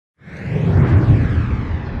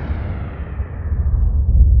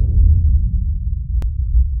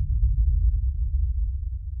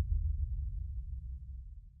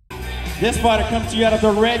This fighter comes to you out of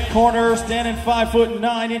the red corner, standing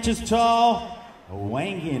 5'9" tall,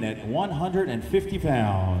 weighing in at 150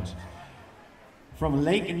 pounds. From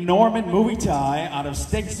Lake Norman, Muay Thai, out of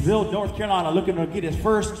Statesville, North Carolina, looking to get his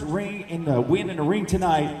first win in the ring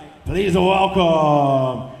tonight. Please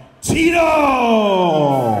welcome Tito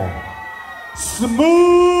Smooth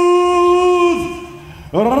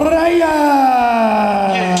Reyes.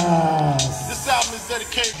 Yeah. This album is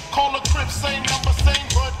dedicated. Call a crib, same number, same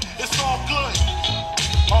hood. It's all good.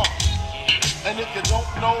 And if you don't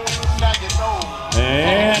know, now you know.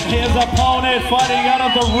 And his opponent fighting out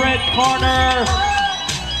of the red corner,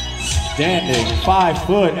 standing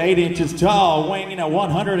 5'8" tall, weighing in at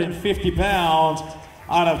 150 pounds,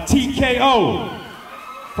 out of TKO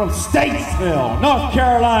from Statesville, North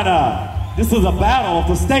Carolina. This is a battle of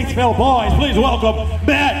the Statesville boys. Please welcome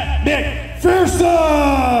Matt McPherson.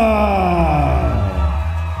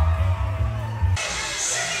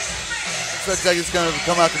 Looks like it's going to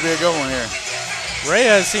come out to be a good one here.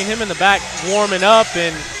 Reyes, seen him in the back warming up,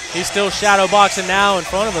 and he's still shadow boxing now in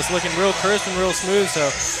front of us, looking real crisp and real smooth.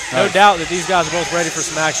 So no doubt that these guys are both ready for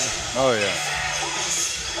some action. Oh, yeah.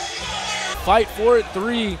 Fight for it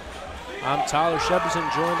 3. I'm Tyler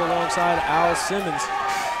Shepperson, joined alongside Al Simmons.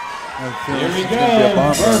 Here we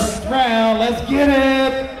go. First round. Let's get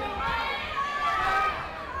it.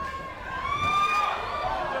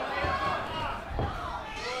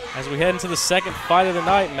 As we head into the second fight of the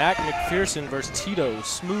night, Mac McPherson versus Tito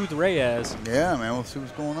Smooth Reyes. Yeah, man, we'll see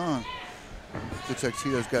what's going on. Looks like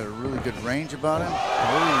Tito's got a really good range about him. Oh.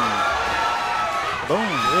 Boom.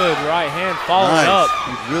 Good right hand following up.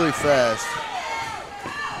 He's really fast.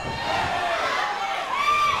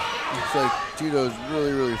 Looks like Tito's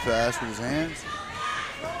really, really fast with his hands.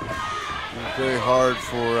 It's very hard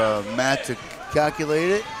for Matt to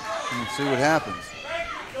calculate it. We'll see what happens.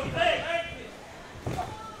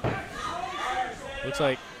 Looks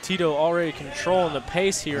like Tito already controlling the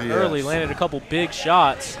pace here early, landed a couple big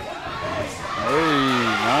shots. Hey,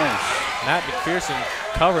 nice. Matt McPherson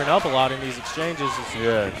covering up a lot in these exchanges.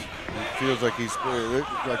 Yeah, it feels like he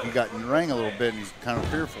got in the ring a little bit and he's kind of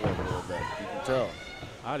fearful of it a little bit. You can tell.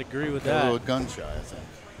 I'd agree with A that. little gun shy, I think.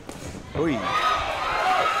 Oy.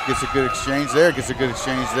 Gets a good exchange there, gets a good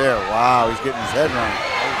exchange there. Wow, he's getting his head wrong.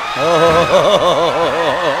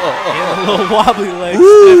 Getting a little wobbly leg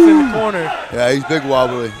stiff in the corner. Yeah, he's big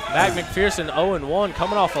wobbly. Mac McPherson 0-1,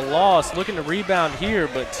 coming off a loss, looking to rebound here,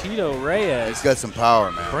 but Tito Reyes. He's got some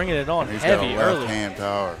power, man. Bringing it on he's heavy got a early. left-hand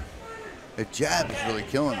power. The jab is really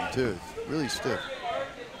killing him, too. It's really stiff.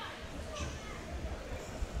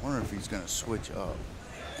 I wonder if he's going to switch up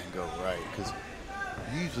and go right, because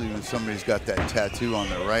usually when somebody's got that tattoo on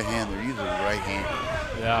their right hand, they're usually right-handed.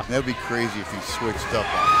 Yeah. That would be crazy if he switched up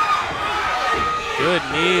on it. Good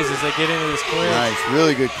knees as they get into this clinch. Nice,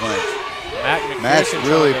 really good clinch. Matt's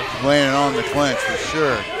really laying on the clinch for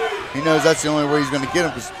sure. He knows that's the only way he's going to get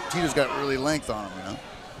him because Tito's got really length on him, you know?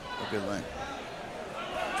 A good length.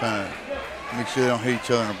 Trying to make sure they don't hit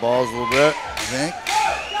each other in the balls a little bit, I think.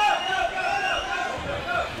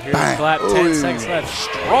 Here's the clap, 10 seconds left.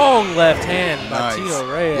 Strong left hand by Tito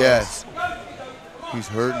Reyes. Yes. He's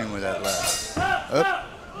hurting him with that left. Up.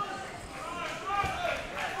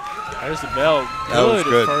 There's the bell. That was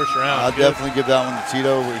good. First round. I'll definitely give that one to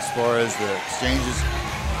Tito as far as the exchanges.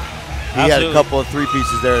 He had a couple of 3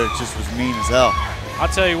 pieces there that just was mean as hell. I'll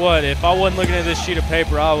tell you what, if I wasn't looking at this sheet of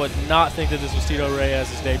paper, I would not think that this was Tito Reyes'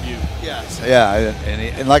 debut. Yes. Yeah,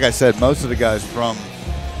 and like I said, most of the guys from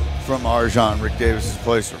Arjan, Rick Davis's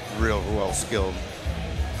place, are real well skilled.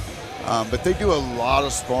 But they do a lot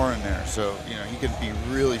of sparring there, so you know he could be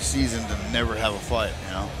really seasoned and never have a fight,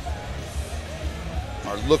 you know,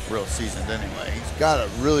 or look real seasoned anyway. He's got a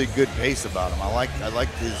really good pace about him. I like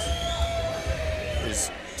his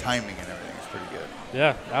timing and everything. It's pretty good.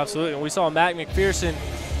 Yeah, absolutely. And we saw Mac McPherson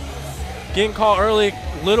getting caught early,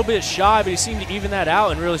 a little bit shy, but he seemed to even that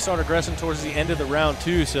out and really start aggressing towards the end of the round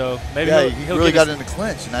too. So maybe he'll really got in the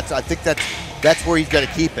clinch, and I think that's where he's got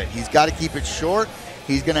to keep it. He's got to keep it short.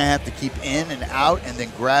 He's going to have to keep in and out and then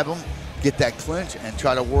grab him, get that clinch, and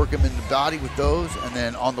try to work him in the body with those, and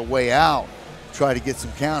then on the way out, try to get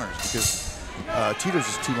some counters because Tito's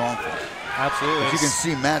just too long for him. Absolutely. As you can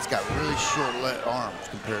see, Matt's got really short arms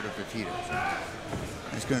compared to Tito's.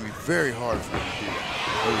 It's going to be very hard for him to do that.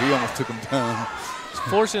 Oh, he almost took him down. It's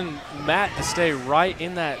forcing Matt to stay right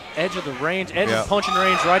in that edge of the range, edge of the punching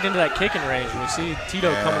range, right into that kicking range. And we see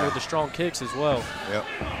Tito coming with the strong kicks as well. Yep.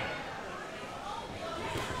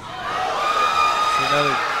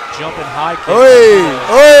 Another jumping high kick.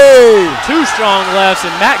 Two strong lefts,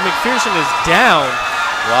 and Mac McPherson is down.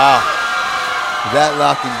 Wow. That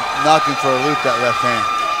knocked him for a loop, that left hand.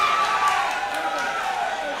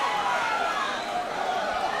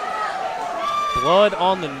 Blood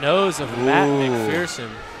on the nose of Matt McPherson.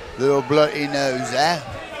 Little bloody nose, eh?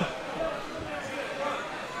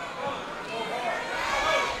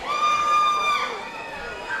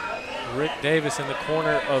 Rick Davis in the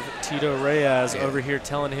corner of Tito Reyes over here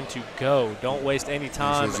telling him to go. Don't waste any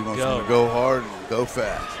time. He says he wants him to go hard and go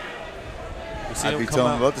fast. I'd be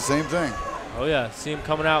telling him about the same thing. Oh, yeah. See him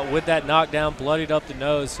coming out with that knockdown, bloodied up the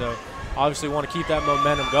nose. So, obviously want to keep that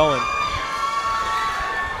momentum going.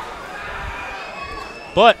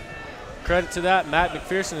 But, credit to that, Matt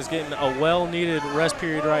McPherson is getting a well-needed rest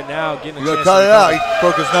period right now. Getting a chance cut it out. He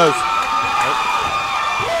broke his nose.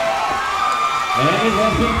 And it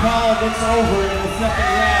has been called. It's over in the second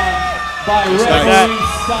round by referee.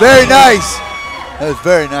 Very nice. That was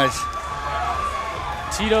very nice.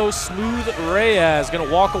 Tito Smooth Reyes going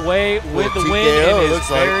to walk away with the win in his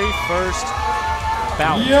very first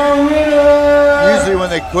bout. Your winner. Usually when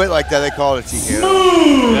they quit like that, they call it a TKO.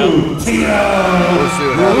 Smooth Tito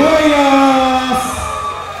Reyes.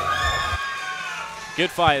 Good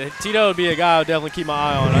fight. Tito would be a guy I would definitely keep my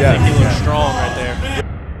eye on. I think he looks strong right there.